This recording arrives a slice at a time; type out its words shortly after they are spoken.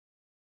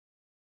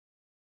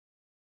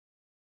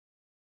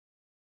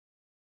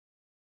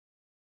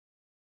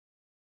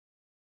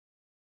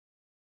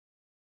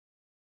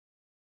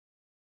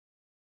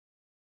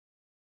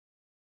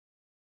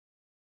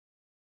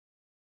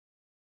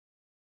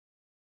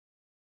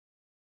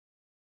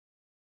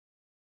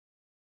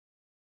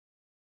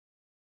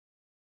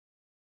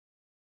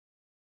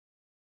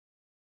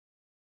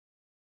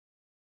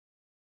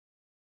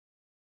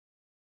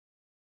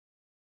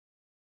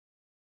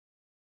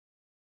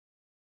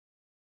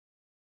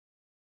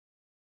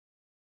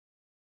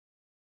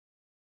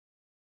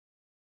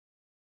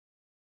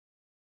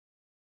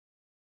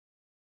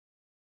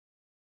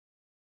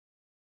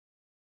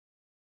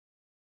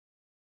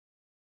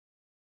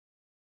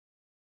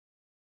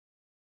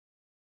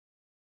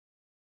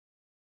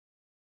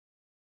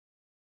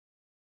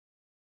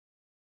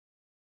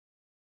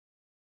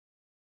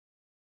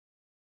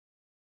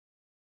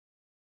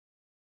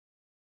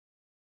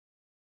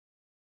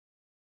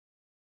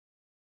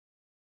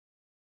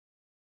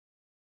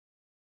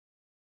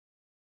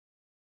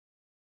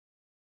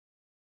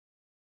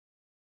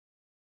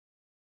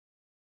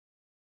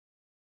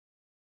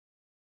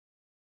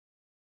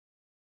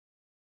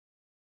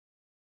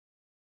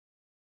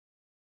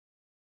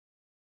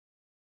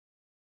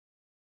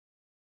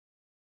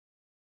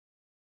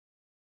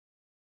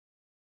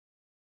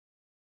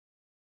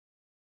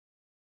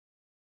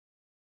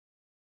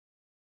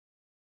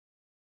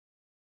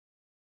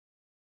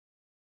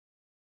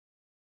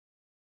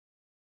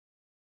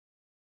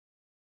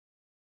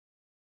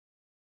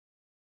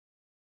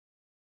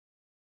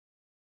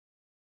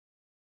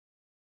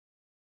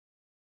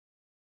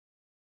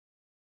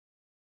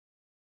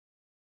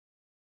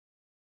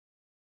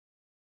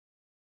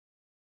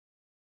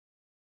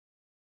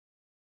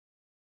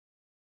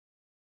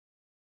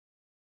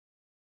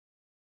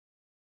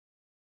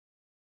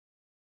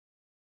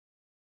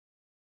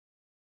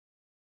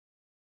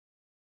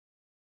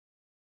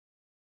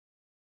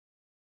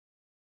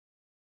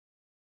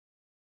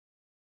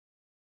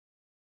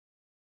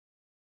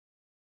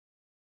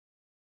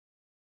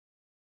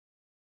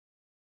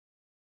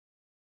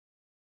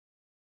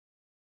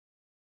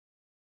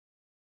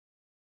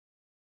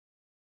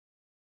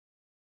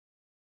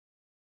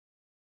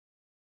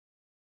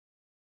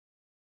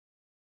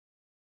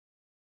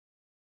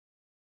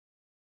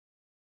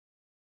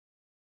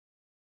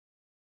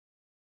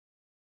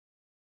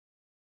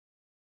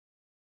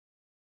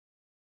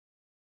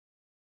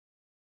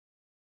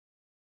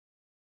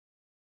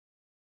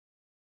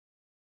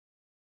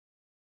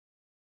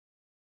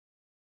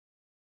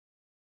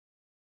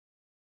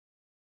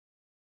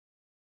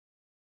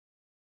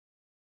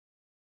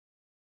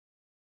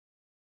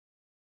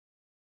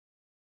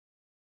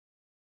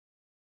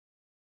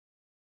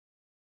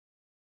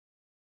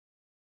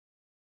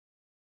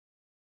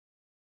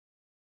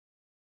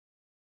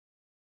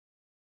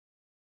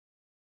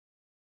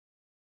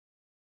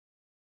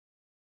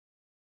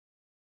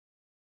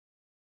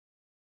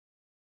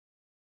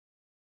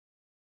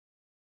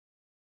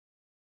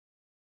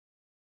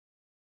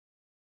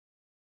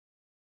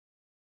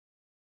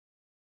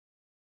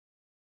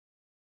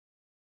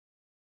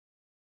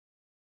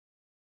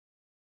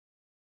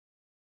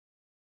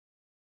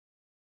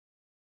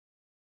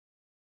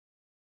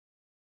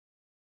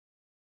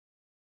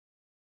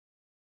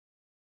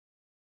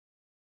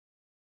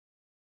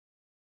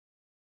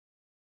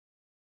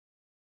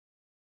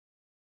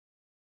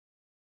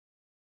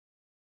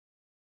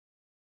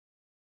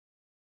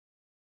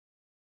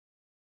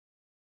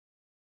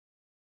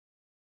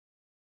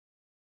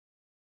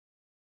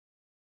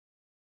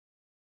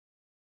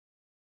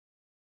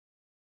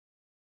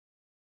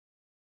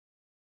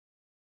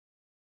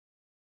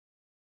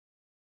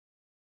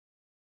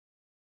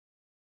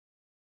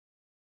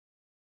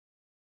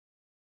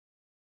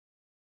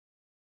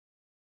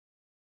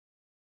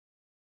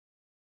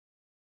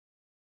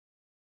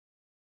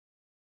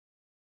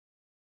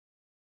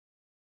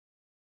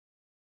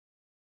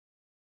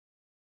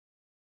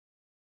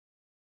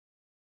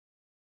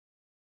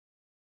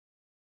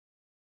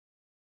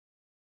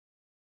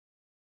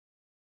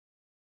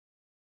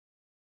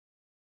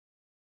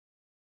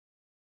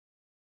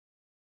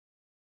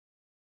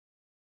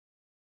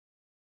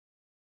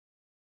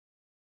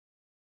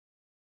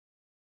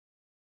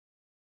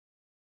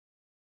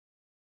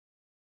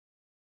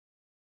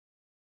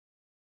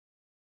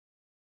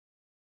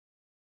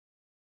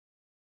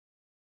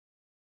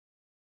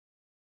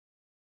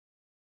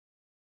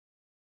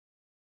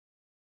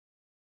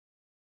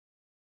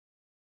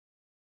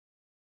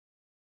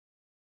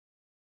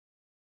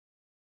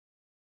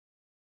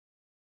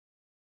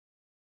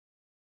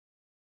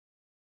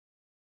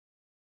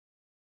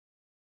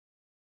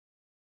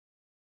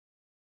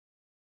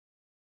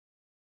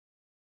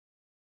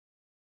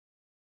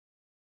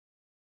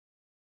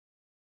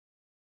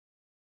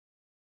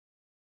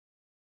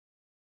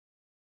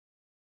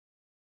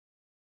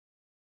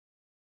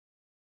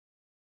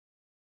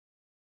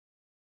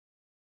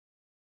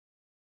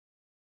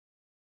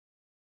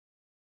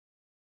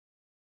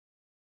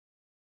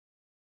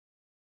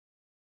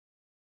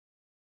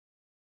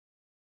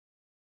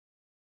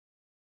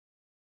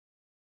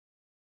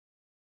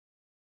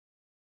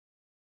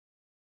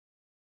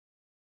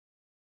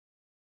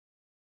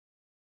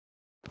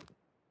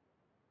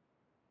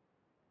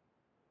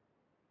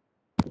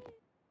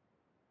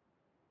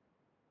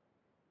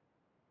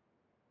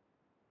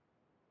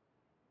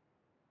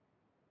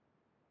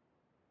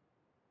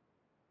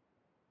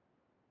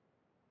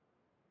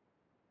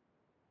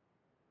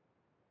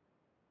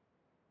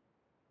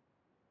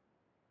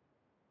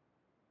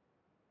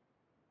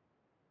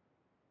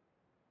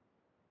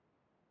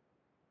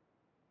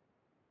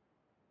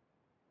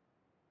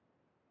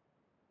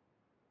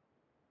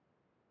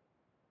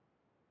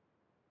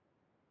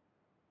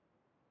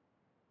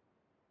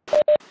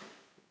Good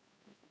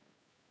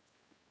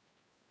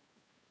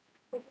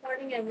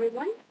morning,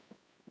 everyone.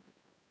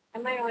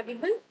 Am I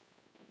audible?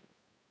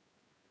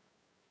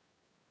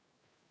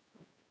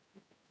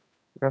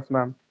 Yes,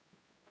 ma'am.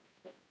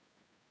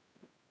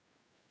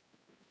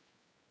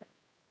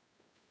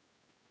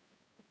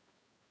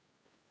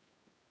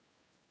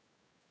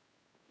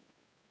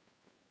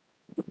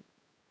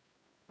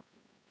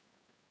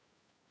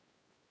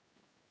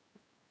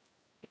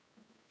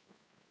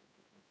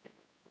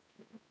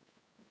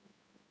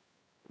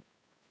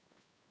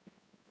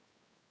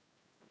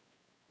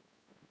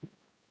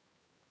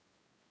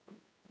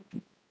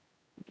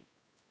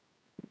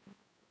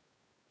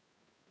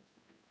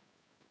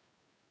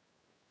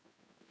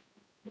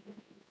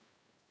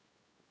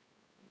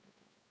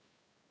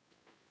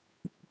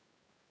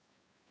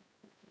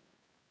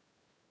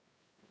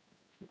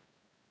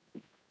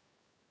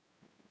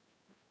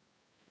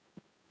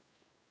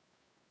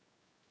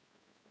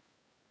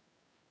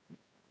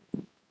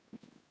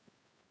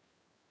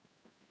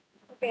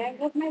 Okay, I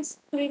hope my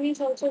screen is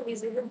also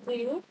visible to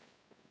you.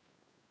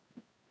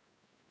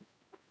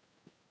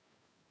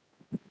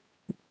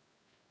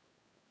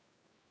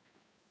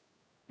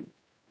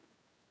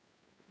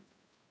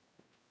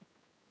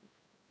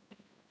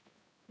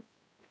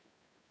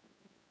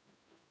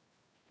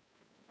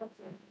 Okay.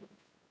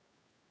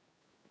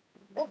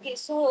 Okay,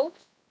 so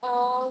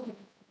um,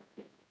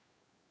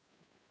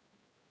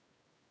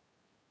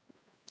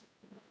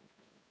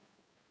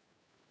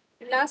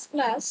 last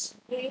class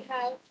we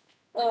have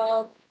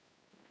uh,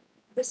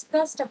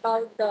 discussed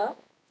about the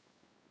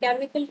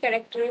chemical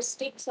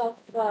characteristics of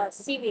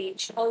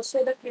sewage,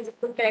 also the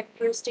physical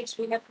characteristics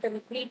we have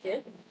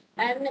completed,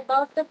 and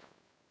about the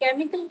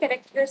chemical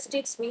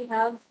characteristics we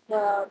have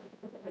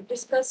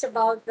discussed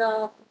about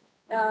the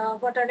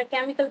what are the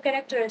chemical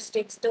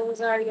characteristics.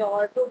 Those are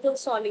your total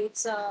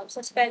solids,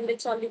 suspended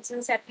solids,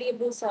 and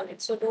soluble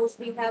solids. So those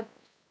we have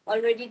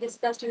already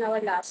discussed in our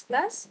last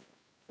class.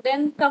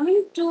 Then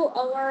coming to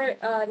our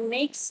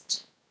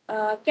next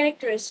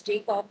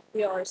characteristic of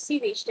your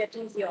sewage, that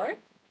is your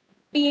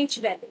pH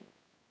value.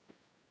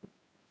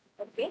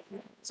 Okay,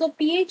 so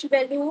pH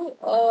value,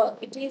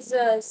 it is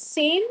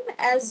same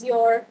as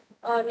your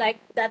like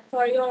that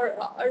for your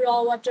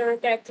raw water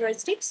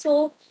characteristics.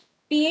 So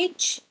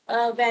pH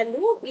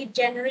value, it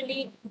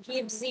generally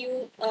gives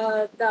you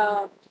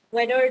the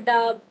whether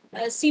the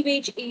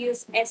sewage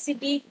is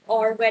acidic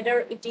or whether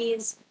it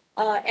is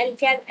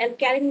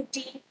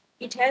alkalinity.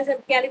 It has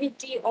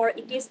alkalinity or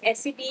it is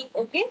acidic.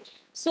 Okay,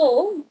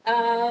 so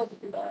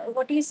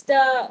what is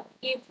the,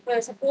 if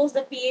suppose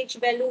the pH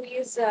value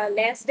is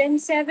less than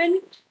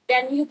 7,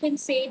 then you can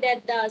say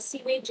that the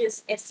sewage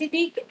is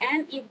acidic,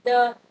 and if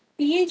the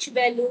pH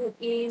value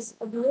is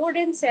more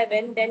than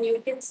 7, then you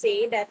can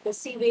say that the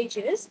sewage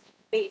is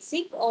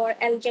basic or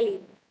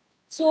alkaline.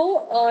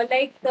 So,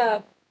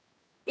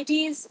 it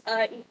is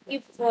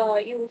if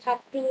you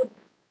have to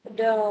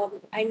the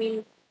I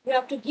mean you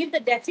have to give the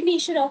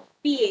definition of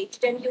pH,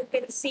 then you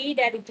can say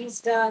that it is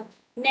the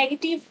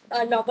negative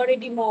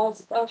logarithm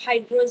of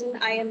hydrogen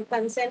ion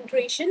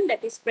concentration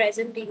that is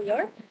present in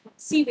your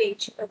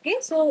sewage. Okay,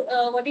 so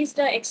what is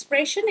the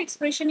expression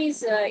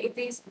is it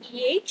is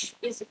pH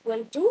is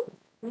equal to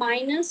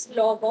minus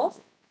log of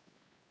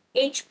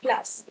H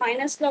plus.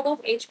 Minus log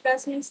of H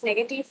plus means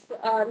negative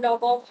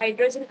log of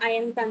hydrogen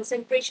ion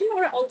concentration,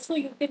 or also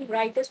you can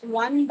write as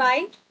 1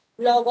 by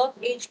log of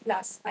H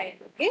plus ion.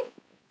 Okay.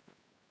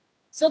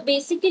 So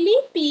basically,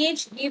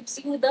 pH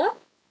gives you the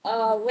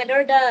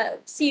whether the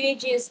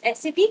sewage is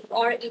acidic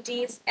or it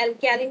is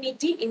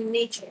alkalinity in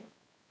nature.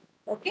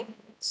 Okay,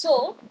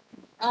 so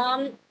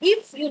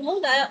if you know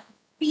the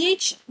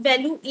pH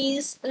value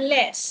is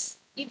less,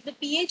 if the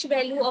pH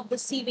value of the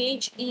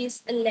sewage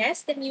is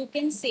less, then you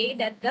can say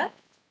that the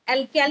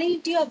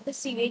alkalinity of the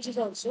sewage is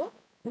also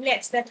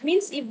less. That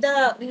means if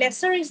the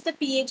lesser is the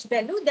pH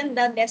value, then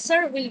the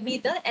lesser will be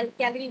the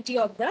alkalinity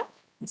of the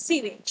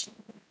sewage.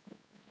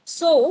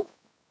 So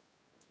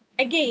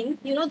again,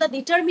 you know, the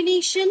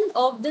determination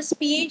of this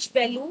pH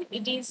value,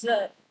 it is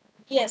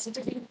yes, it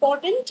is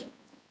important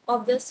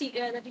of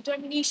the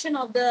determination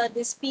of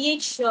this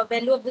pH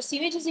value of the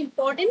sewage is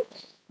important,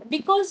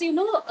 because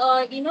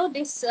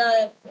this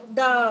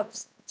the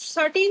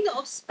certain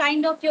of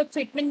kind of your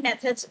treatment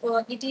methods,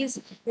 it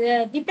is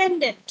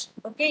dependent.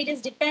 Okay, it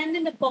is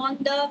dependent upon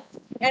the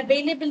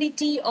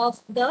availability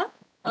of the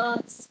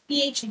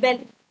pH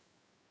value.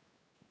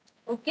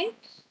 Okay,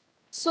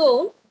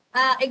 so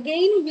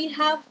again, we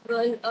have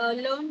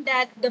learned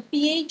that the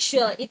pH,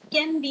 it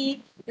can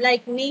be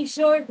like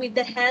measured with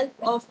the help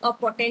of a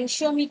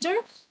potentiometer.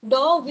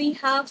 Though we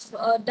have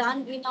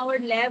done in our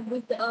lab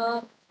with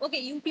okay,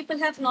 you people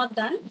have not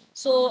done.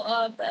 So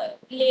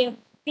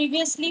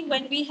previously,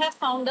 when we have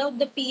found out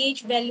the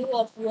pH value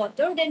of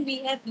water, then we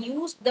have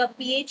used the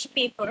pH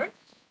paper.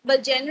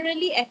 But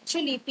generally,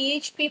 actually,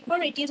 pH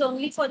paper, it is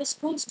only for the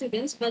school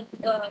students. But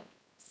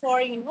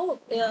for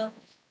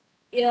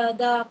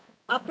the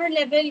upper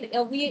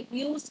level, we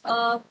use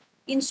a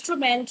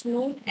instrument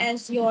known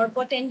as your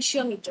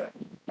potentiometer.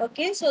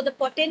 Okay, so the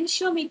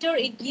potentiometer,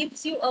 it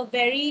gives you a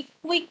very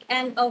quick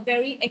and a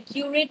very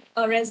accurate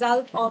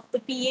result of the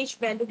pH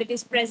value that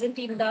is present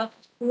in the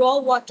raw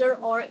water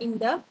or in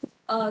the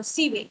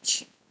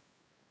sewage.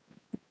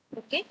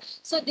 Okay,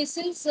 so this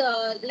is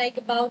like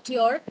about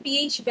your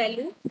pH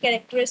value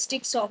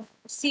characteristics of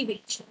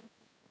sewage.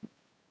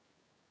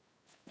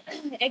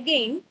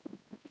 Again,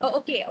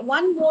 okay,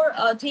 one more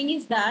thing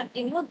is that,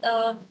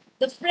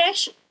 the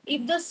fresh,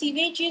 if the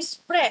sewage is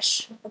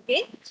fresh,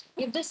 okay,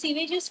 if the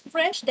sewage is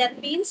fresh, that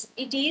means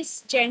it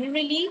is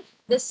generally,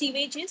 the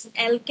sewage is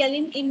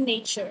alkaline in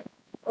nature.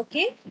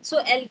 Okay, so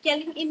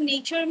alkaline in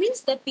nature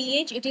means the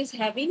pH, it is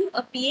having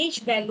a pH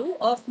value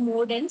of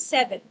more than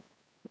 7.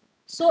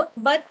 So,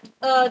 but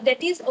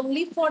that is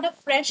only for the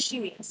fresh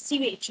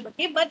sewage,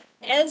 okay? But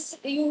as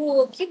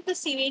you keep the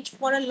sewage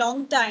for a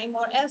long time,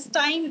 or as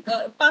time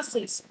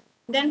passes,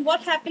 then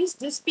what happens?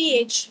 This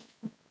pH,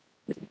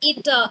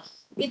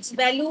 its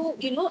value,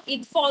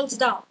 it falls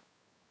down.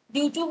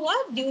 Due to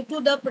what? Due to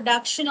the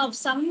production of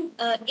some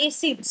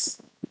acids,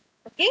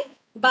 okay?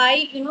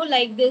 By,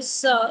 like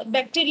this,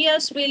 bacteria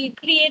will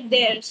create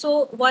there.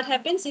 So what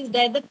happens is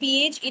that the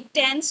pH, it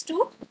tends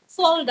to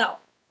fall down,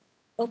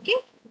 okay?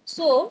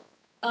 So,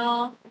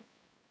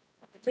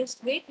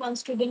 just wait, one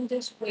student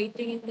is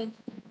waiting in the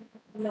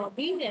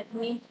lobby. Let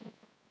me.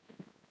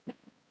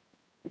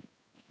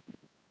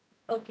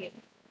 Okay.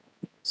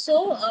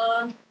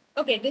 So,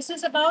 okay, this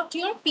is about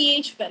your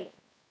pH value.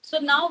 So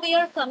now we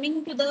are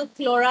coming to the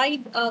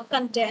chloride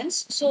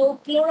contents. So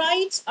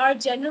chlorides are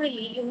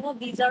generally,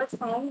 these are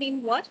found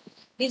in what?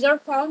 These are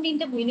found in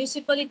the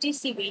municipality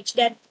sewage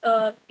that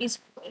is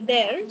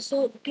there.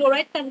 So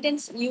chloride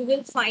contents you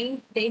will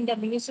find in the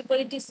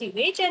municipality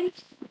sewage, and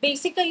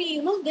basically,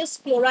 this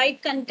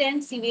chloride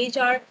content sewage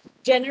are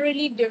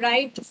generally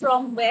derived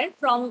from where?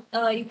 From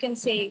you can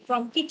say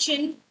from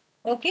kitchen,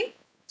 okay,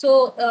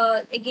 so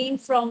again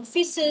from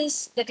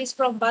feces, that is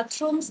from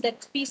bathrooms,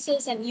 that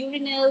feces and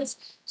urinals,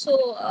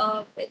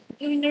 so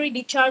urinary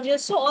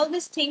discharges. So all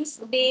these things,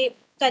 they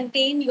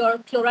contain your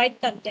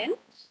chloride content.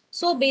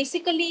 So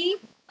basically,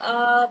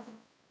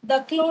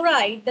 the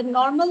chloride, the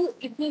normal,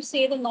 if you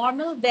say the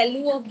normal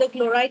value of the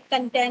chloride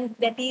content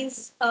that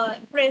is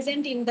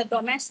present in the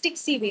domestic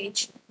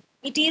sewage,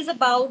 it is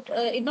about,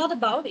 not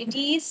about, it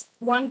is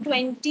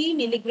 120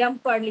 milligram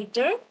per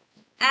liter,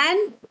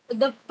 and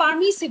the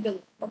permissible,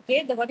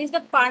 okay, the what is the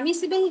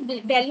permissible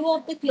value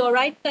of the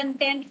chloride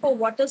content for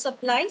water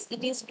supplies?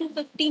 It is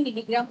 250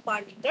 milligram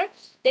per liter.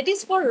 That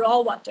is for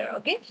raw water,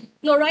 okay.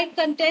 Chloride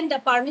content, the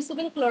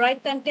permissible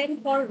chloride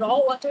content for raw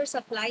water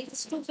supplies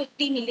is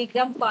 250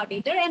 milligram per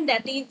liter, and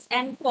that is,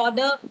 and for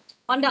the,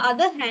 on the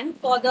other hand,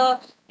 for the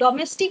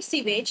domestic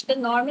sewage, the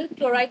normal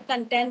chloride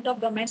content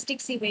of domestic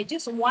sewage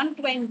is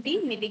 120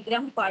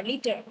 milligram per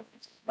liter.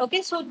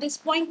 Okay, so this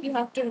point you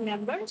have to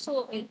remember.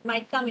 So it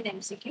might come in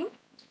MCQ.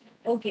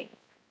 Okay.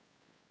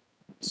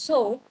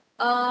 So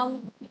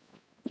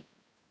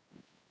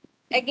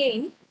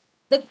again,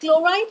 the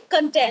chloride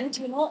content,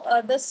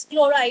 this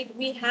chloride,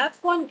 we have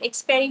one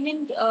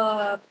experiment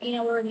in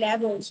our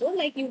lab also.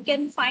 Like you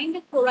can find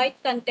the chloride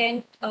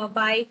content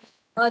by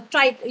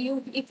try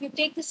you if you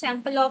take the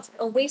sample of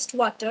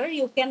wastewater,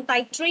 you can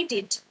titrate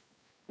it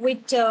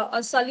with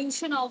a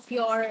solution of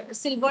your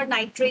silver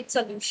nitrate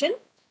solution.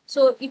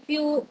 So if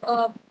you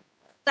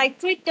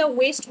titrate the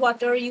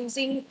wastewater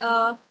using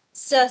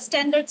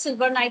standard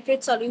silver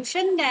nitrate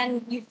solution,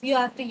 then if you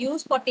have to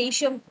use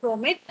potassium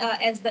chromate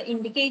as the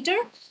indicator,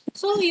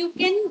 so you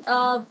can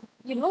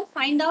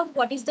find out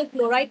what is the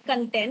chloride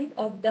content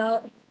of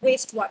the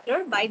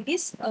wastewater by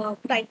this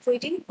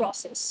titrating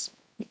process.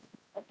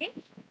 Okay,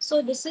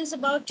 so this is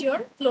about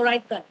your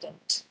chloride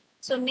content.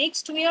 So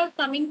next we are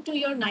coming to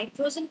your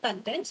nitrogen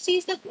content. See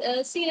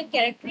the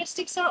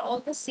characteristics are all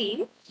the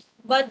same,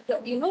 but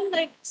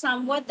like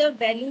somewhat the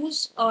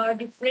values are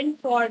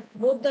different for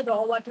both the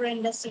raw water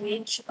and the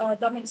sewage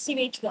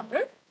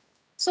water.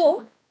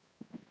 So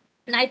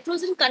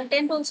nitrogen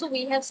content also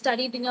we have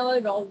studied in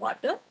our raw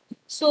water.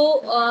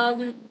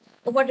 So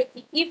what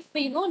if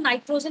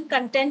nitrogen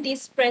content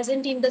is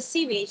present in the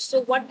sewage,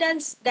 so what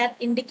does that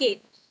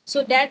indicate?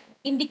 So that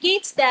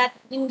indicates that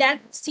in that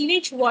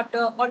sewage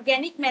water,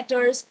 organic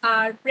matters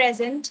are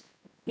present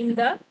in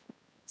the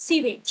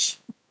sewage,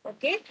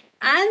 okay.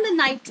 And the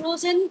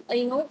nitrogen,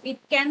 it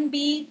can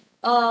be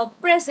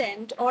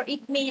present, or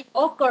it may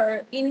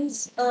occur in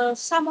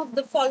some of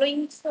the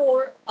following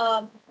four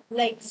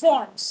like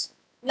forms.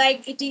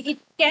 Like it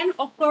can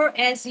occur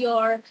as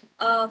your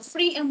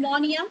free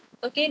ammonia,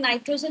 okay.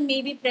 Nitrogen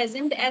may be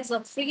present as a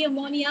free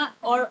ammonia,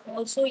 or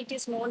also it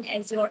is known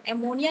as your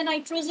ammonia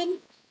nitrogen.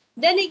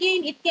 Then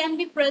again, it can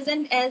be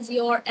present as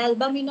your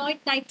albuminoid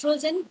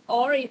nitrogen,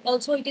 or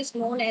also it is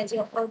known as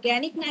your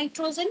organic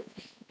nitrogen.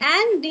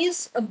 And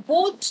these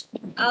both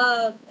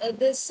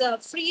this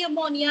free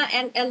ammonia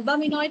and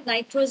albuminoid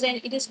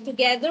nitrogen, it is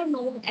together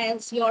known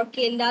as your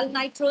Kjeldahl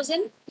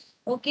nitrogen.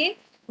 Okay.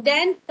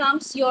 Then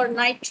comes your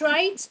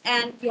nitrites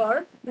and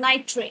your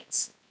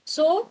nitrates.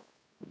 So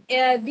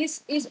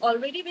this is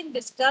already been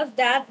discussed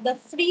that the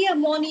free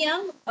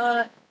ammonia,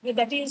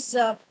 that is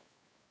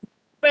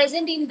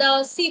present in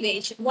the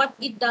sewage. What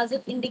it does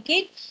it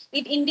indicate?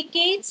 It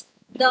indicates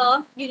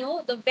the,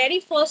 the very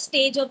first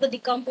stage of the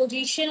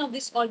decomposition of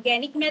this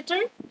organic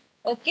matter.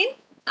 Okay,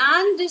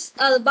 and this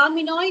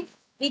albuminoid,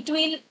 it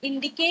will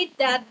indicate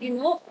that,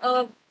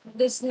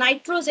 this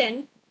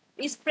nitrogen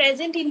is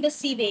present in the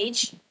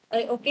sewage.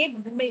 Okay,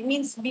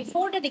 means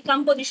before the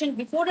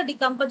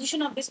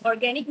decomposition of this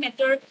organic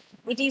matter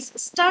it is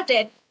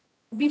started,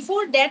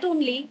 before that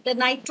only the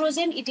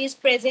nitrogen it is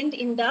present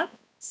in the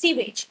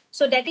sewage.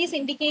 So that is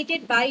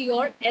indicated by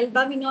your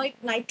albuminoid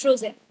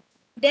nitrogen.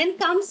 Then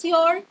comes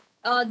your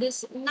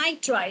this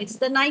nitrites.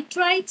 The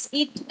nitrites,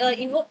 it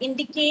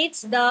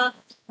indicates the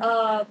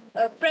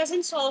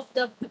presence of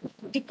the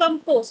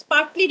decomposed,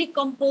 partly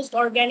decomposed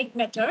organic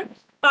matter.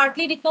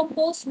 Partly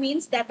decomposed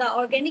means that the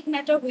organic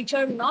matter which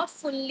are not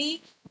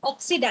fully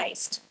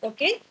oxidized.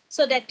 Okay,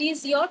 so that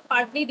is your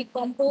partly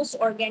decomposed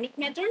organic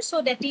matter.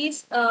 So that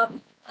is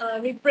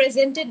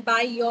represented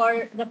by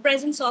your the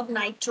presence of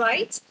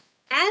nitrites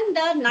and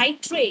the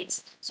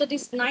nitrates. So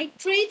this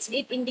nitrates,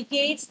 it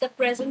indicates the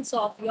presence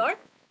of your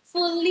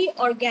fully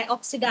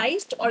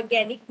oxidized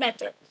organic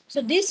matter.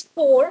 So these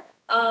four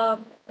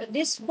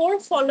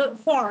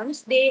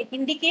forms, they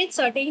indicate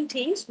certain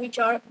things which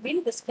are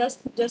been discussed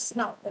just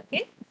now.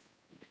 Okay.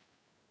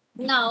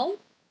 Now,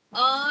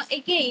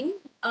 again,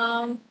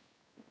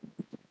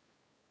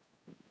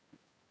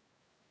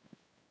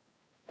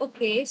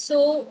 okay.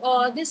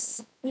 So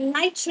this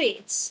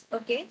nitrates.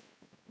 Okay,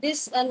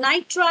 this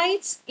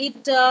nitrites.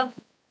 It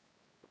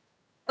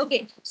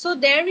okay. So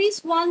there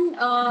is one.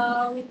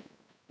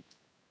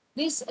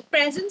 This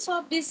presence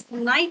of these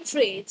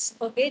nitrates,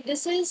 okay,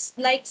 this is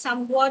like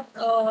somewhat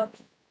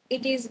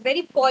it is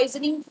very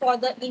poisoning for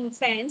the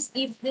infants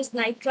if these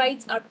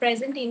nitrites are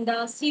present in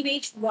the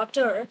sewage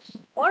water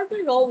or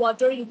the raw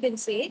water, you can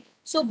say.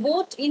 So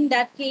both in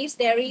that case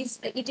there is,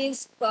 it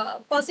is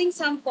causing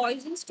some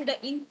poisons to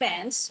the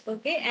infants.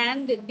 Okay,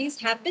 and this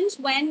happens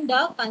when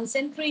the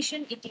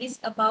concentration it is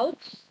about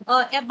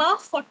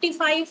above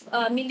 45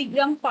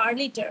 milligram per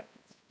liter.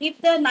 If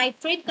the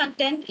nitrate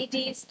content it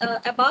is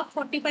above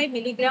 45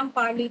 milligram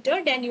per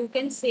liter, then you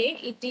can say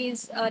it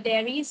is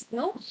there is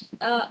no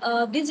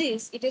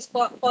disease it is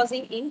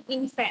causing in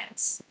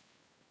infants.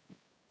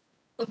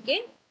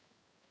 Okay,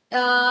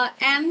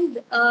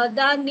 and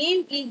the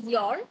name is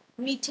your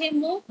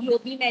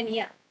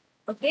methemoglobinemia.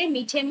 Okay,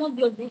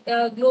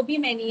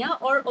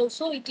 methemoglobinemia, or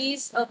also it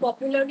is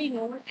popularly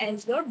known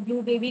as your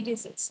blue baby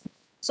disease.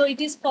 So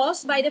it is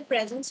caused by the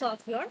presence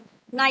of your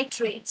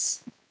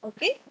nitrates.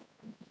 Okay,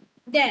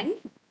 then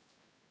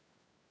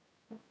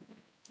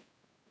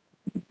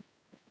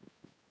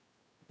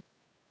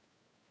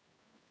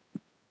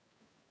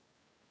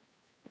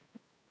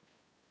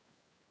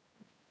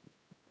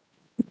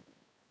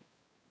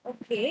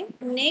okay,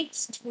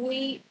 next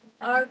we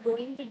are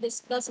going to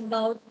discuss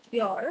about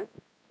your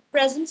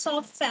presence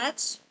of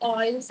fats,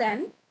 oils,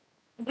 and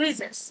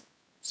greases.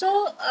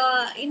 So,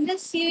 in the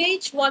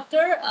sewage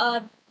water,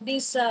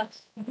 these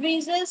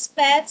greases,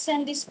 fats,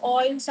 and these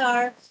oils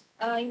are,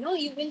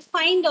 you will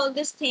find all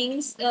these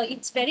things.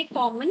 It's very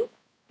common.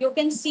 You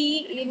can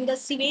see in the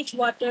sewage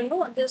water,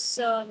 no, this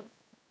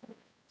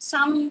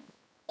some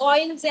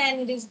oils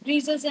and these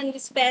greases and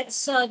these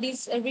fats,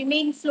 these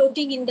remain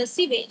floating in the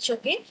sewage.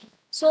 Okay,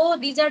 so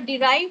these are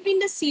derived in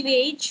the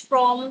sewage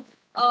from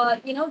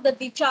the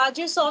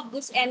discharges of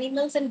these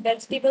animals and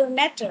vegetable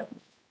matter.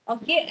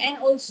 Okay, and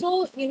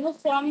also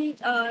from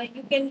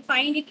you can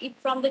find it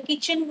from the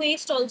kitchen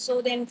waste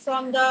also, then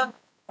from the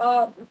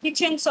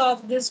kitchens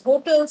of these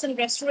hotels and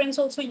restaurants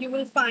also you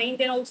will find,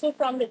 and also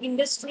from the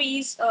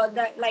industries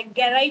that like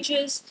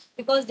garages,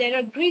 because there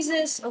are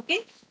greases. Okay,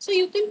 so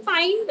you can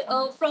find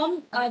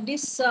from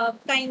this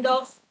kind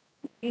of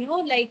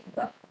like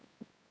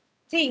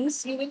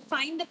things, you will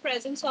find the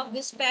presence of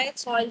these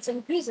fats, oils,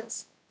 and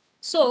greases.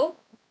 So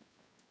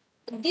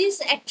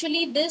this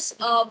actually this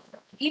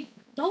if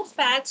no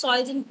fats,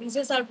 oils, and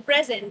greases are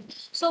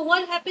present, so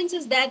what happens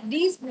is that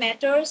these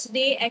matters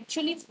they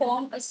actually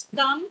form a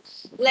scum,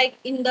 like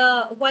in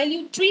the while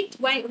you treat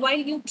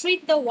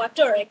the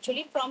water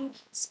actually from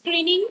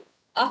screening.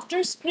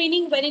 After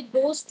screening, when it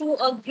goes to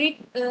a grid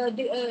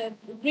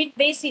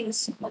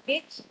basins,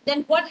 okay,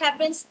 then what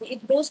happens,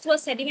 it goes to a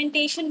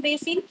sedimentation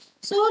basin.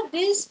 So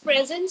this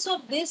presence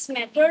of these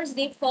matters,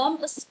 they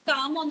form a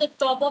scum on the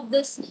top of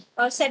this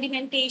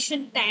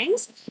sedimentation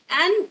tanks,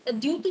 and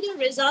due to the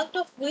result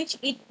of which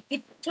it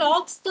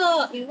clogs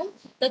the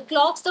the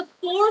clogs the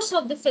pores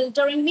of the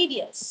filtering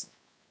medias.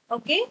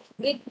 Okay,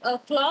 it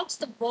clogs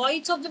the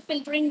voids of the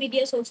filtering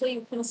medias also,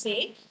 you can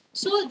say.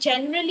 So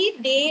generally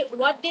they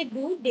what they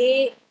do,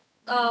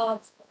 uh,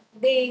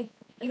 they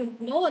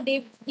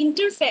they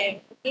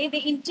interfere. Okay, they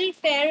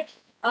interfere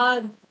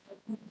uh,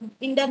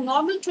 in the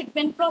normal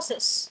treatment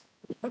process.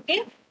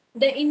 Okay,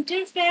 they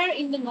interfere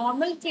in the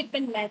normal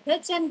treatment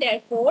methods, and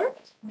therefore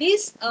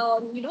these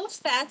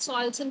fats,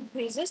 oils, and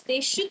greases,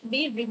 they should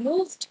be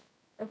removed.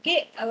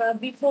 Okay,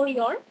 before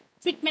your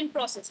treatment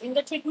process. In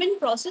the treatment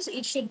process,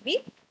 it should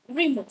be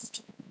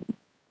removed.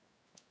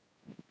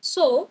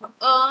 So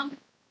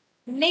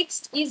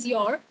Next is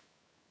your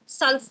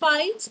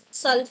sulfides,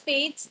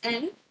 sulfates,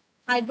 and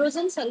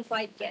hydrogen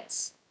sulfide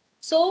gas.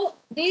 So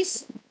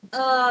this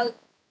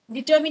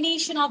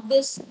determination of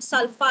this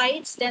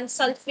sulfides, then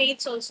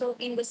sulfates also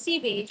in the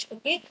sewage,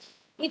 okay,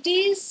 it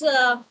is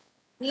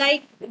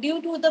like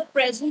due to the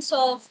presence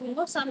of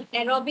some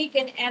aerobic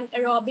and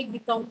anaerobic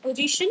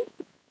decomposition.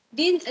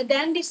 Then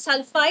the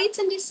sulfides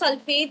and the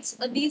sulfates,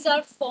 these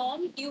are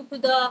formed due to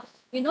the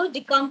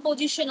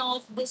decomposition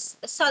of this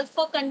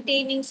sulfur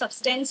containing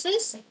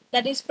substances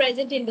that is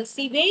present in the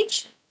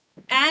sewage.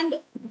 And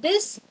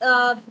this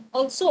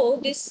also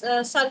this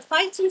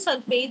sulfides and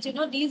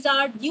sulfates, these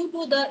are due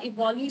to the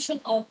evolution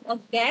of a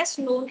gas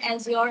known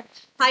as your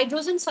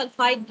hydrogen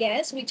sulfide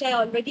gas, which I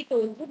already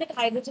told you that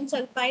hydrogen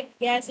sulfide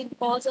gas, it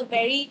causes a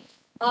very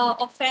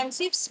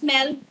offensive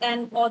smell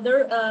and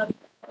odor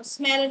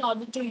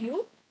to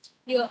you.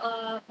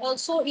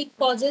 Also, it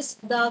causes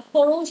the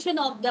corrosion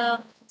of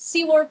the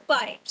sewer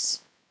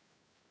pipes.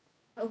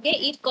 Okay,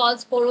 it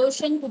causes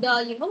corrosion to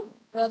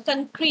the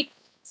concrete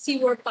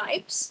sewer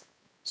pipes.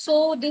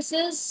 So this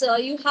is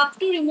you have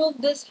to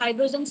remove this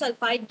hydrogen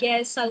sulfide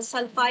gas,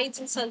 sulfides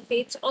and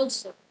sulfates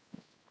also.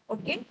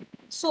 Okay,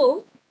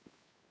 so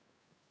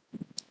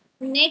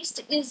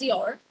next is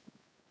your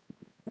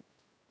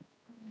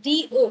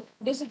DO.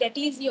 That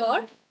is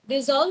your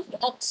dissolved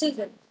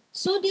oxygen.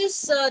 So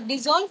this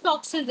dissolved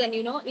oxygen,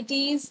 it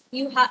is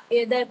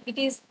it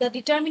is the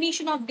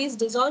determination of this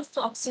dissolved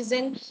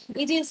oxygen.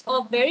 It is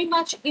very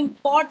much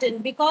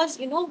important because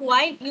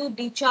why you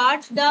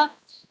discharge the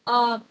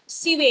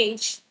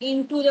sewage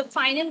into the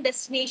final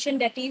destination,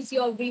 that is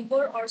your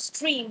river or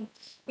stream.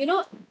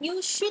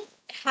 You should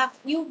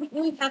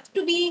you have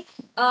to be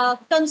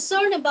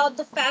concerned about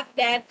the fact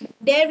that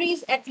there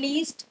is at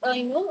least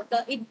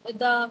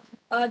the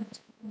uh,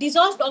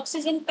 dissolved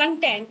oxygen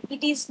content,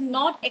 it is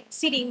not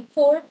exceeding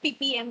 4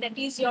 ppm, that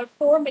is your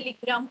 4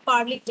 milligram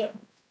per liter.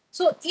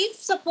 So if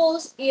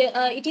suppose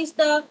it is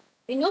the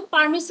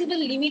permissible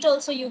limit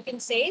also, you can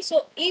say.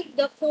 So if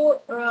the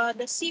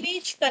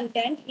sewage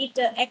content, it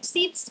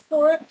exceeds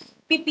 4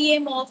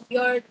 ppm of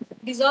your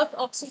dissolved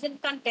oxygen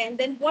content,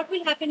 then what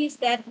will happen is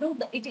that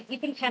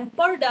it will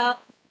hamper the,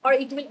 or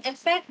it will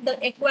affect the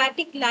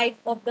aquatic life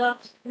of the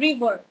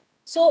river.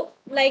 So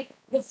like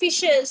the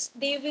fishes,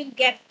 they will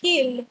get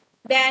killed.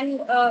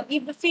 Then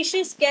if the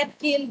fishes get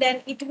killed,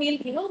 then it will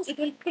it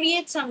will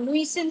create some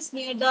nuisance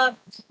near the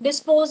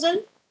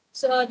disposal,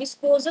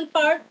 disposal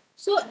part.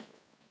 So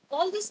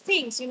all these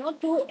things,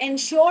 to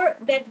ensure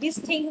that this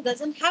thing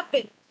doesn't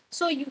happen,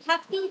 so you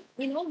have to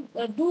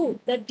do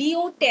the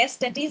DO test,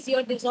 that is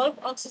your dissolved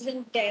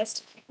oxygen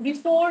test,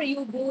 before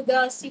you do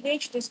the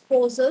sewage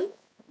disposal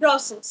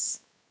process.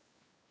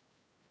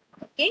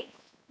 Okay,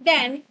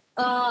 then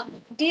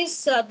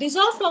this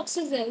dissolved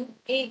oxygen,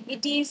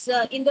 it is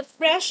in the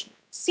fresh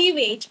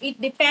sewage,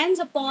 it depends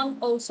upon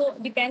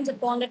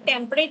the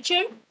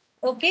temperature.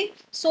 Okay,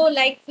 so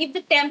like if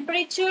the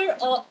temperature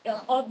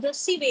of the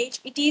sewage,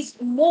 it is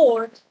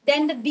more,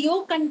 then the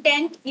DO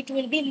content, it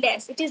will be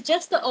less. It is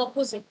just the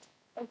opposite.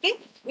 Okay,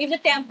 if the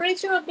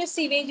temperature of the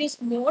sewage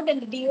is more, then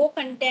the DO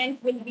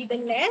content will be the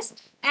less.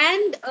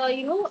 And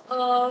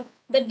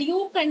the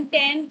DO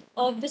content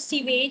of the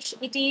sewage,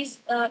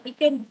 it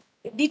can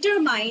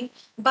determine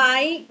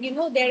by,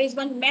 there is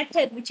one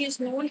method which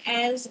is known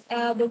as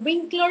the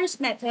Winkler's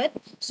method.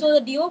 So the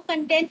DO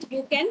content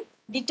you can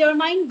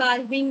determine by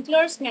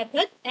Winkler's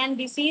method, and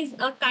this is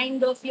a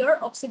kind of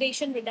your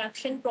oxidation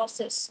reduction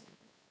process.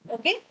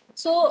 Okay,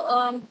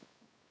 so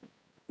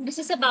this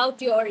is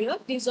about your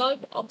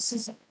dissolved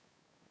oxygen.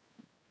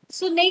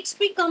 So next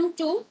we come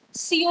to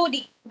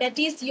COD, that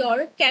is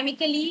your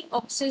chemically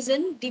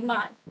oxygen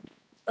demand.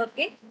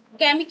 Okay,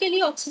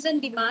 chemically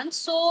oxygen demand.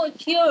 So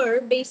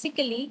here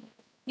basically,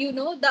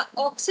 the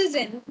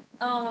oxygen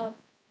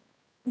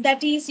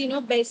that is,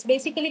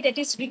 basically that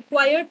is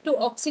required to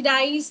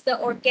oxidize the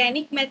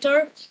organic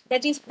matter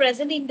that is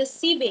present in the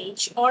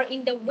sewage or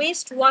in the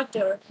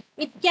wastewater.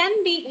 It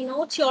can be,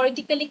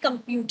 theoretically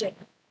computed.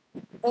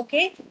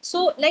 Okay,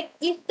 so like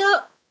if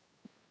the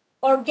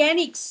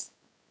organics,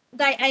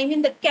 I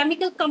mean the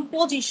chemical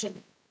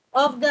composition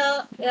of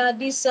the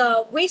this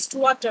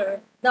wastewater,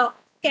 the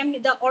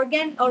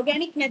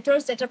organic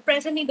matters that are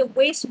present in the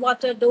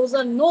wastewater, those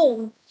are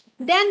known.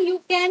 Then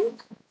you can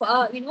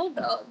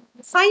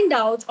find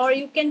out, or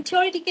you can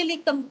theoretically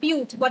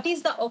compute what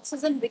is the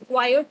oxygen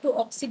required to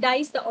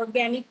oxidize the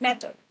organic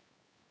matter.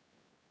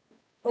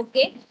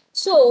 Okay,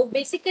 so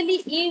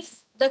basically,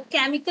 if the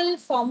chemical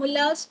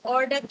formulas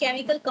or the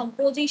chemical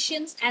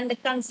compositions and the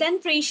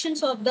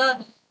concentrations of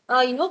the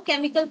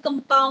chemical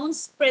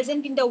compounds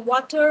present in the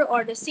water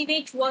or the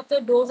sewage water,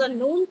 those are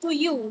known to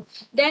you,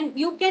 then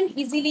you can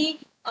easily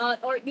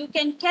or you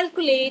can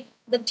calculate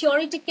the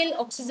theoretical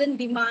oxygen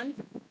demand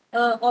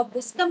of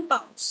these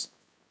compounds.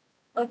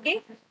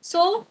 Okay,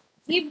 so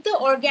if the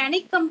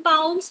organic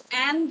compounds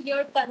and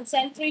your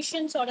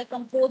concentrations or the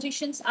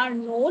compositions are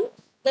known,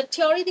 the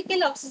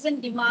theoretical oxygen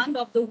demand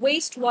of the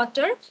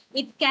wastewater,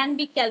 it can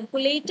be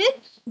calculated,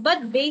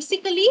 but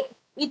basically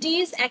it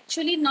is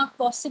actually not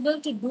possible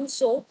to do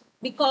so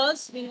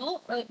because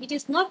it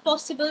is not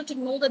possible to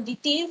know the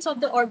details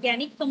of the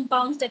organic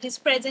compounds that is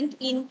present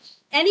in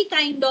any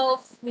kind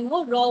of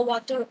raw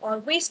water or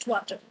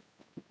wastewater.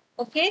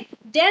 Okay,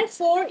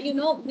 therefore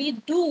we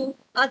do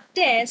a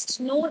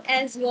test known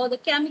as the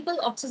chemical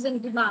oxygen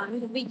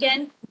demand. We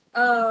can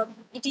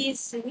it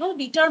is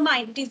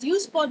determined, it is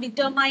used for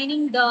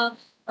determining the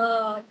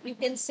you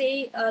can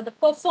say the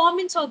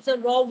performance of the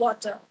raw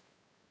water.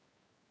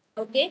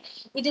 Okay,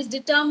 it is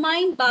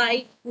determined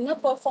by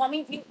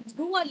performing, we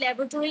do a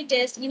laboratory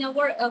test in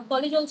our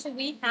college. Also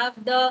we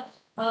have the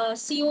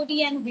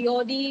COD and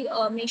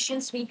BOD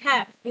machines we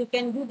have, you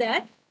can do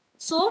that.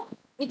 So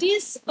it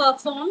is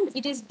performed,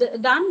 it is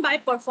done by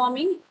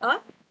performing a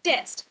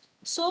test.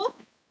 So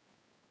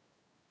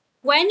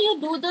when you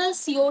do the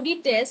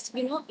COD test,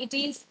 it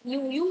is,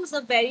 you use a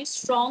very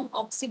strong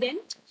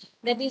oxidant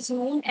that is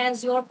known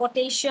as your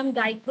potassium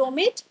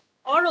dichromate,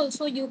 or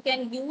also you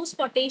can use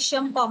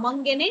potassium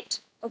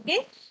permanganate.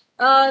 Okay,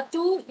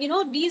 to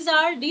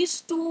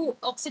these two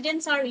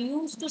oxidants are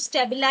used to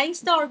stabilize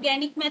the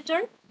organic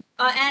matter,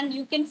 and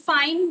you can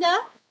find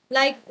the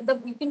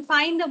you can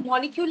find the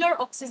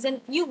molecular oxygen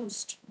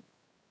used.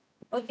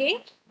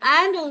 Okay,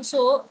 and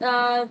also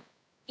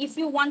if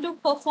you want to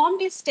perform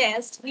this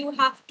test, you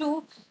have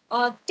to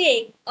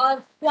take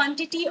a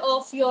quantity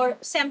of your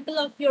sample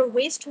of your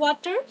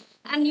wastewater,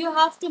 and you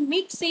have to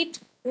mix it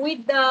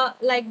with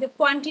the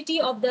quantity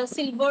of the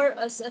silver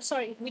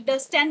sorry, with the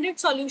standard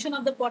solution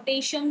of the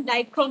potassium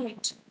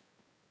dichromate.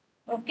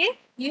 Okay,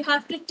 you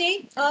have to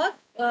take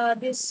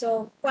this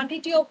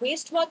quantity of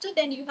wastewater,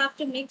 then you have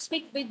to mix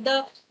it with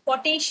the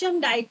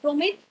potassium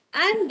dichromate,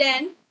 and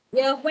then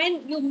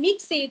when you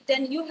mix it,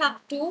 then you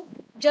have to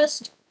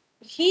just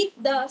heat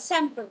the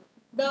sample,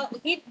 the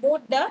heat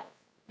both the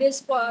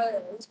this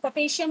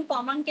potassium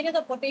permanganate,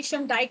 the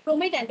potassium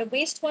dichromate, and the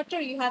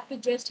wastewater. You have to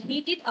just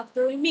heat it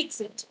after we mix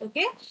it.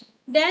 Okay,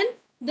 then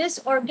this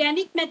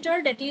organic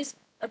matter that is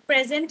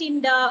present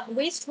in the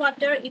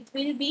wastewater, it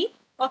will be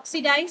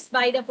oxidized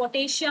by the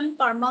potassium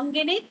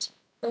permanganate.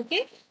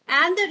 Okay,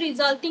 and the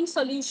resulting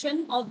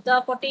solution of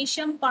the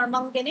potassium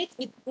permanganate,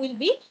 it will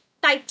be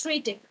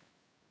titrated.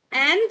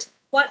 And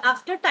what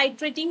after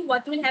titrating,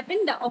 what will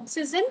happen, the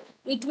oxygen,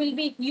 it will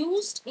be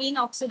used in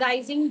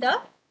oxidizing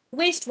the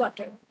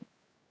wastewater.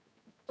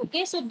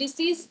 Okay, so this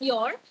is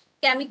your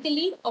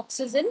chemically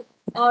oxygen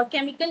or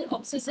chemical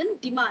oxygen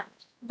demand.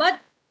 But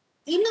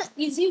in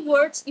easy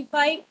words, if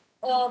I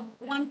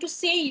want to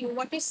say you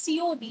what is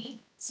COD,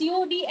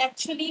 COD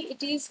actually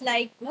it is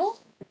like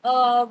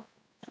uh,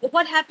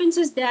 what happens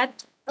is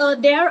that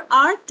there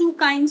are two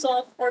kinds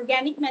of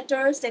organic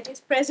matters that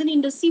is present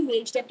in the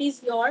sewage. That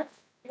is your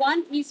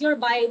one is your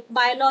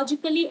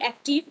biologically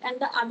active, and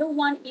the other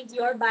one is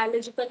your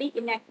biologically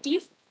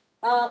inactive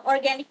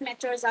organic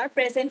matters are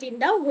present in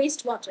the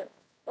wastewater.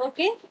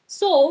 Okay,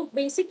 so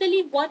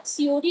basically what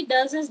COD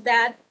does is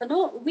that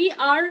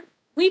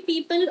we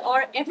people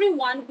or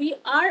everyone, we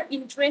are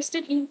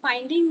interested in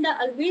finding the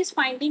always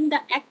finding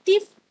the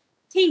active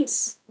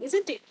things,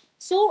 isn't it?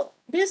 So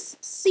this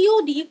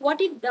COD,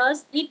 what it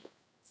does, it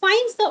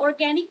finds the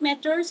organic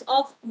matters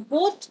of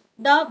both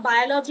the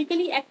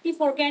biologically active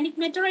organic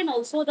matter and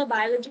also the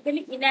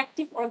biologically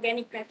inactive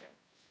organic matter.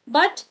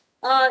 But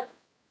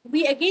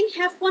we again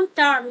have one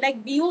term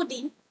like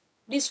BOD.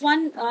 This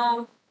one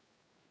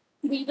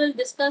we will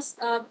discuss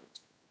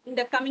in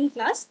the coming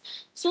class.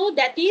 So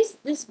that is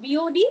this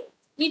BOD.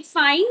 It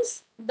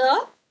finds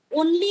the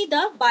only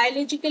the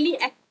biologically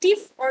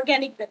active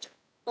organic matter.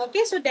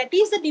 Okay, so that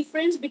is the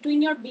difference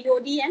between your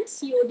BOD and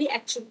COD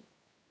actually.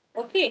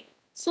 Okay,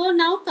 so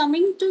now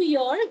coming to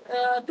your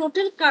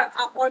total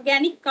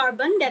organic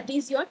carbon, that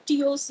is your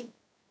TOC.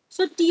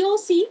 So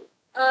TOC,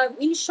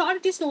 in short,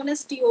 it is known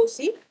as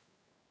TOC.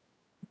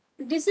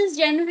 This is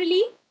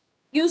generally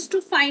used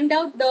to find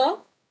out the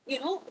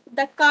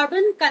the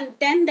carbon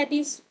content that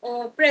is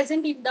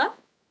present in the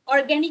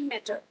organic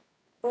matter.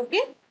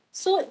 Okay,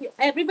 so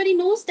everybody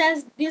knows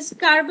that this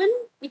carbon,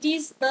 it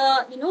is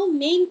the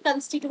main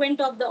constituent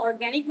of the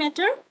organic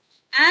matter.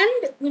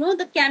 And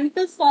the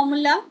chemical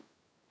formula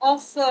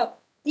of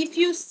if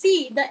you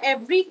see the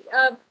every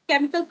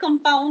chemical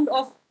compound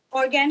of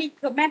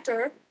organic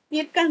matter,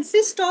 it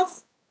consists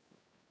of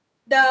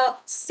the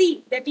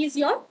C, that is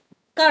your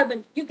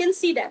carbon. You can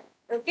see that.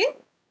 Okay.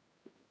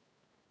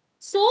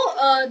 So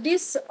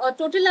this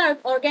total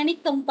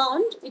organic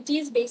compound, it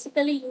is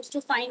basically used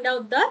to find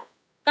out the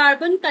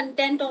carbon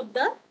content of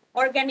the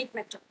organic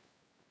matter.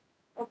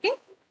 Okay.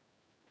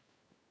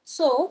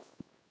 So,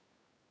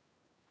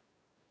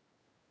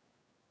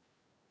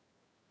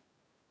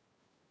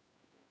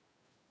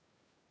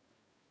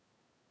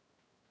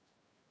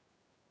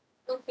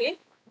 okay.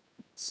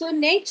 So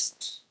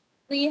next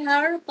we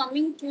are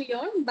coming to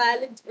your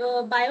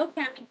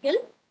biochemical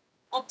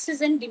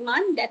oxygen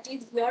demand, that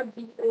is your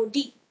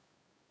BOD.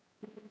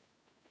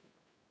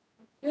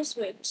 Just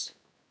wait.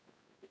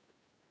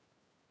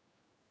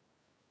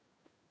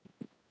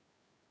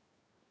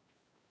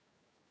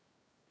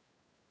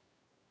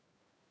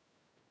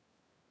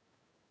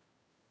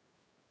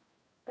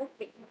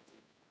 Okay.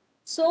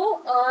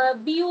 So,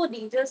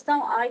 BOD, just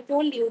now I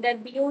told you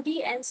that BOD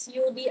and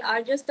COD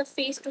are just the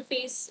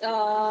face-to-face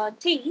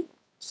thing.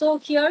 So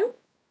here,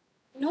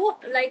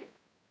 like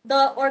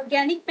the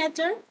organic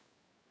matter,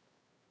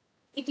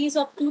 it is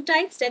of two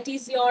types. That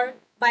is your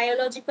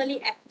biologically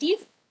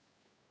active.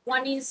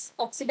 One is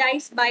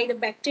oxidized by the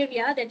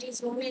bacteria, that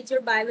is known as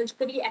your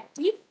biologically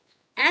active.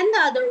 And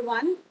the other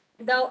one,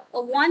 the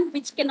one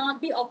which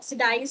cannot be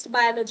oxidized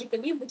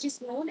biologically, which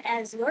is known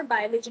as your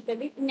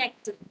biologically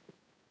inactive.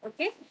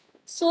 Okay.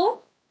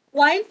 So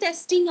while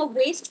testing a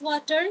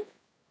wastewater,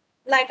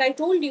 like I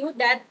told you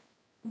that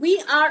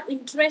we are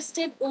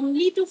interested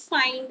only to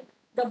find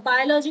the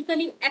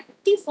biologically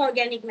active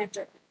organic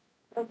matter.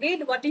 Okay,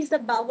 what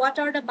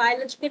are the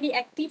biologically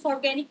active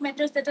organic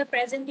matters that are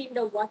present in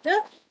the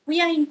water?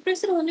 We are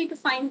interested only to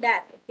find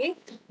that. Okay,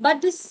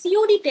 but the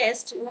COD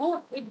test,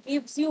 it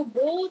gives you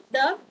both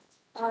the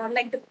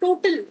like the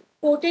total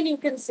you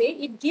can say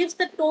it gives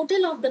the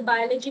total of the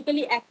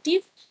biologically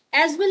active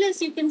as well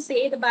as you can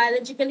say the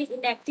biologically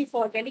inactive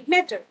organic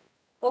matter.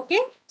 Okay,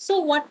 so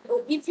what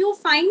if you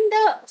find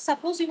the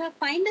suppose you have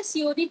find the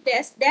COD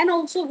test, then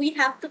also we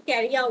have to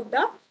carry out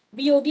the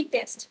BOD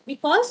test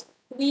because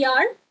we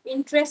are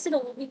interested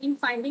only in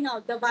finding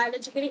out the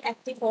biologically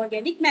active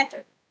organic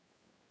matter.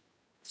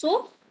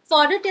 So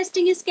further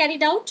testing is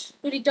carried out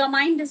to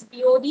determine this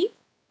BOD,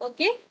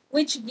 okay,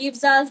 which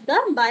gives us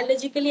the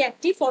biologically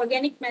active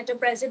organic matter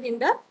present in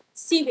the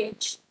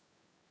sewage.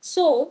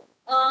 So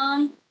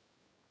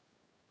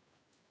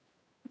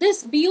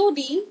this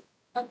BOD,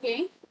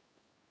 okay,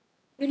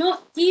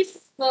 if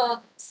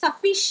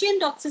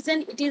sufficient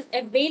oxygen it is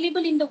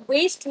available in the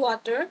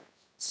wastewater,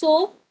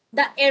 so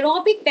the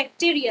aerobic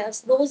bacteria,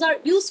 those are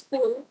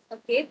useful,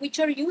 okay, which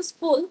are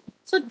useful,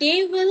 so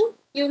they will,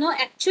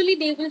 actually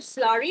they will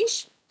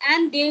flourish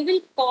and they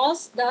will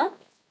cause the,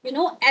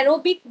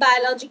 aerobic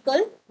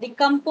biological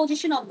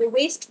decomposition of the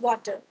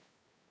wastewater.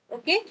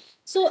 Okay,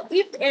 so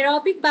if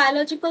aerobic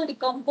biological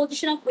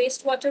decomposition of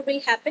wastewater will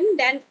happen,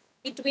 then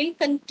it will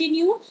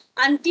continue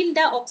until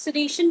the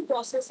oxidation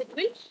process it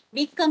will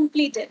be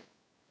completed.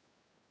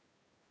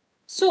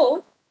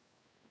 So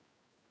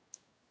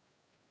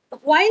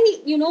while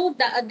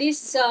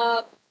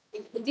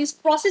this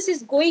process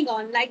is going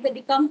on, like the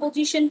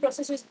decomposition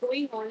process is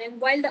going on, and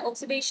while the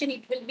oxidation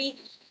it will be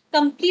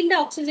complete, the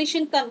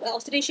oxidation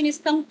is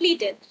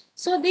completed.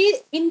 So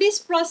they in this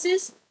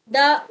process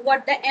the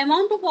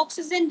amount of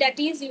oxygen that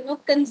is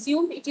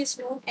consumed, it is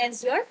known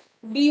as your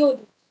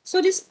BOD. So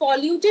this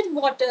polluted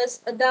waters,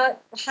 the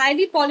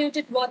highly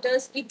polluted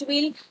waters, it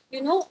will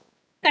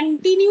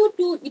continue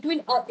to it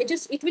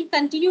will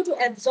continue to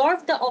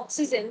absorb the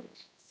oxygen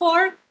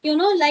for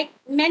like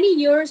many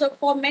years or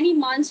for many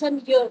months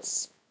and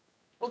years.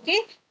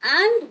 Okay,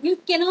 and you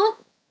cannot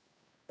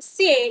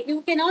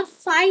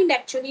find,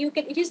 actually you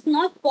can it is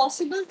not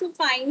possible to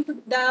find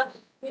the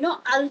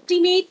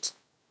ultimate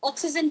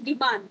oxygen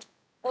demand.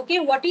 Okay,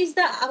 what is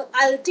the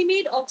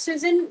ultimate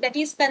oxygen that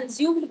is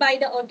consumed by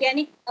the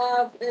organic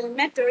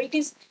matter, it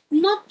is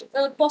not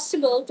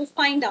possible to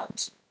find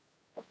out.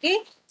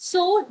 Okay,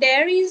 so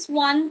there is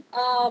one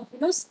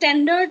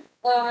standard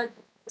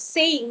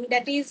saying,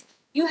 that is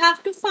you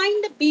have to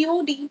find the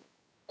BOD.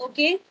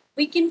 Okay,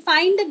 we can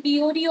find the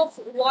BOD of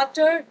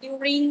water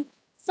during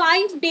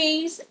 5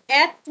 days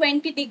at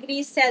 20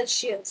 degrees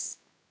Celsius.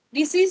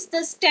 This is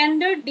the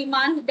standard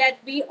demand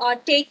that we are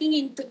taking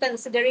into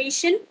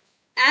consideration,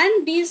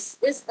 and this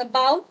is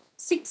about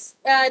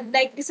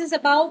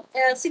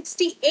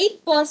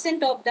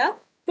 68% of the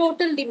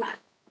total demand.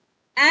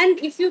 And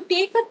if you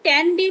take a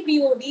 10-day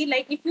BOD,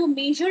 like if you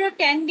measure a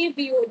 10-day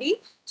BOD,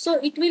 so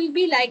it will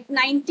be like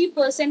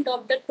 90%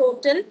 of the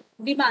total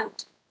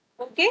demand.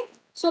 Okay.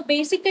 So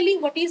basically,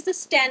 what is the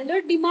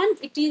standard demand?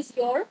 It is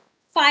your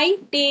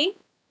 5 day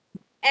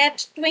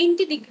at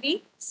 20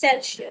 degree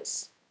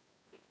Celsius.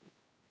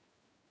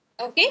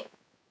 Okay.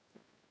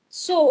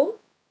 So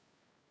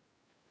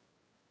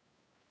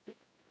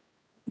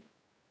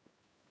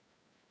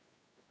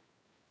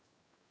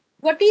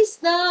what is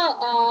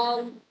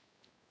the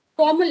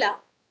formula?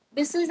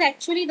 This is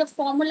actually the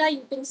formula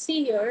you can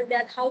see here,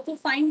 that how to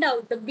find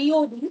out the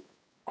BOD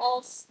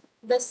of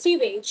the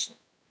sewage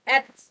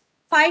at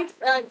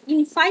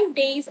in 5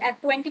 days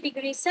at 20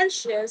 degrees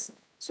Celsius.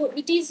 So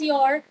it is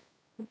your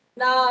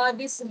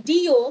this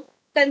DO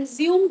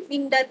consumed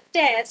in the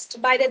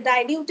test by the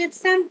diluted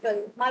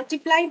sample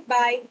multiplied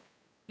by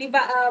the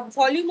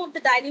volume of the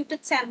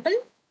diluted sample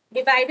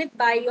divided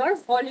by your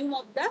volume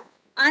of the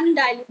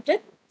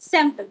undiluted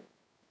sample.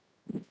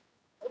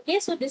 Okay,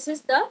 so this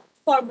is the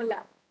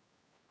formula.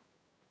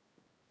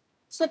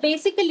 So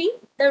basically,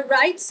 the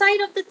right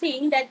side of the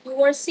thing that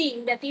you are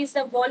seeing, that is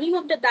the volume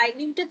of the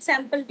diluted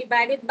sample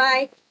divided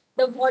by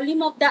the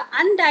volume of the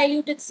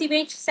undiluted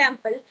sewage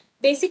sample.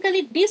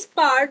 Basically, this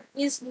part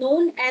is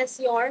known as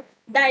your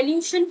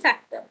dilution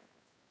factor.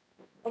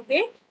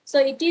 Okay, so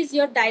it is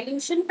your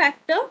dilution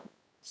factor.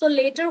 So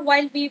later,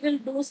 while we will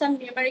do some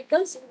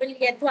numericals, you will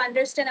get to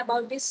understand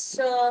about this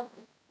uh,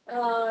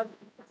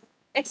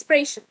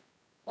 expression.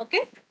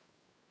 Okay.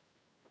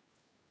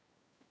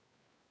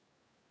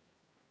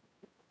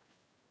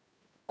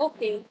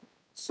 Okay.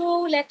 So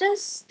let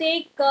us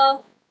take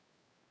a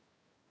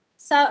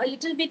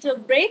little bit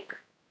of break.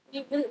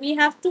 We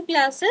have two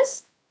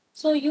classes.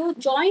 So you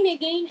join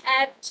again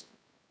at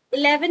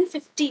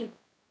 11:15.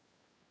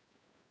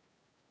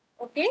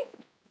 Okay.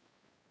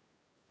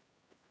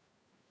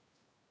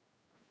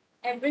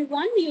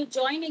 Everyone, you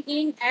join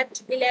again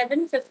at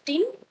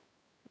 11:15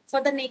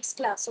 for the next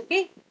class.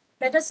 Okay.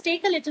 Let us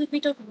take a little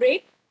bit of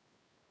break.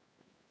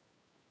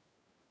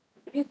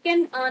 You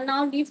can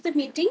now leave the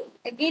meeting.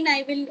 Again,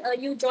 I will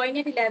you join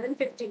at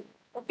 11:15.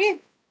 Okay.